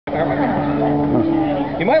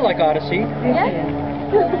You might like Odyssey. Yes.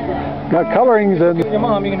 Got colorings in. Your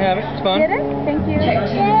mom, you can have it. It's fun. Get it? Thank you.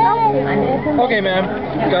 Okay, ma'am.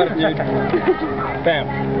 Got it, dude. Bam.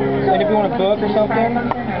 And if you want a book or something,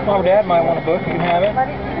 Mom or Dad might want a book. You can have it.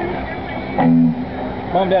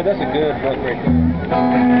 Mom, Dad, that's a good book right there.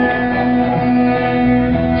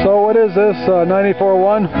 So what is this,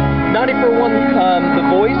 94.1? 94.1, The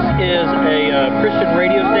Voice is a Christian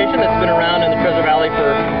radio station that's been around in the Treasure Valley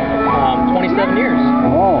for 27 years.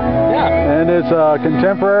 Oh. Yeah. And it's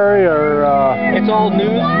contemporary or... It's all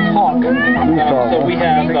news talk. So we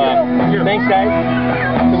have, thanks guys.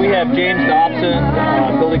 So we have James Dobson,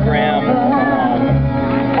 Billy Graham,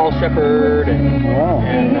 Paul Shepard,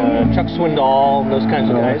 and Chuck Swindoll, and those kinds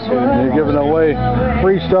of guys. You're giving away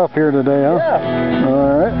free stuff here today, huh? Yeah.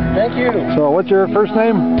 All right. Thank you. So what's your first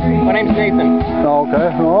name? My name's Nathan.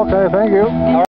 Okay. Okay, thank you.